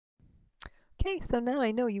Okay, so now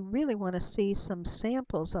I know you really want to see some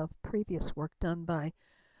samples of previous work done by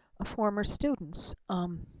former students.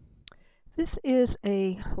 This is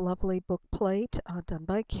a lovely book plate done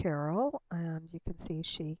by Carol, and you can see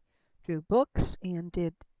she drew books and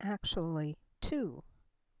did actually two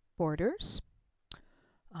borders.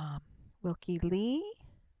 Um, Wilkie Lee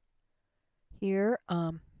here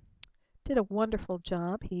did a wonderful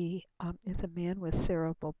job. He is a man with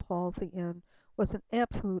cerebral palsy and was an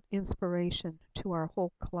absolute inspiration to our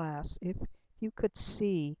whole class. If you could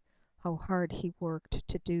see how hard he worked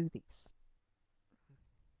to do these.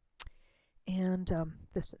 And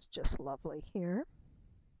this is just lovely here.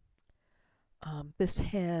 This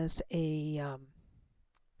has a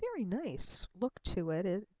very nice look to it.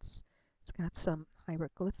 It's got some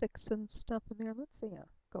hieroglyphics and stuff in there. Let's see,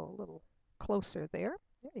 go a little closer there.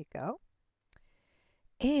 There you go.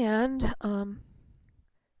 And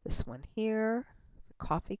this one here, the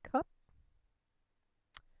coffee cup.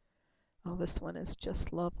 Oh, this one is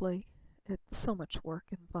just lovely. It's so much work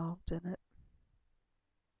involved in it.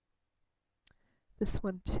 This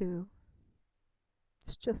one too.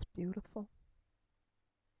 It's just beautiful.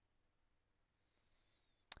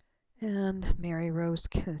 And Mary Rose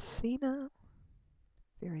Casino.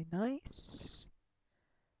 Very nice.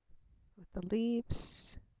 With the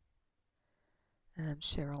leaves. And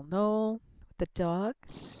Cheryl Knoll with the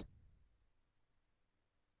dogs.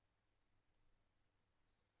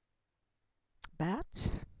 Bat.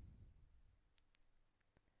 It's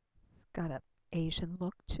got an Asian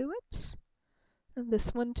look to it. And this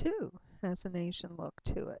one too has an Asian look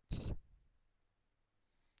to it.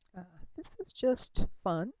 This is just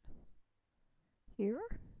fun here.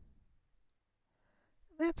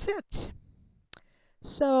 That's it.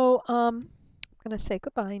 So I'm going to say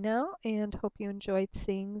goodbye now and hope you enjoyed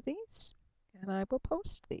seeing these. And I will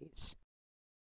post these.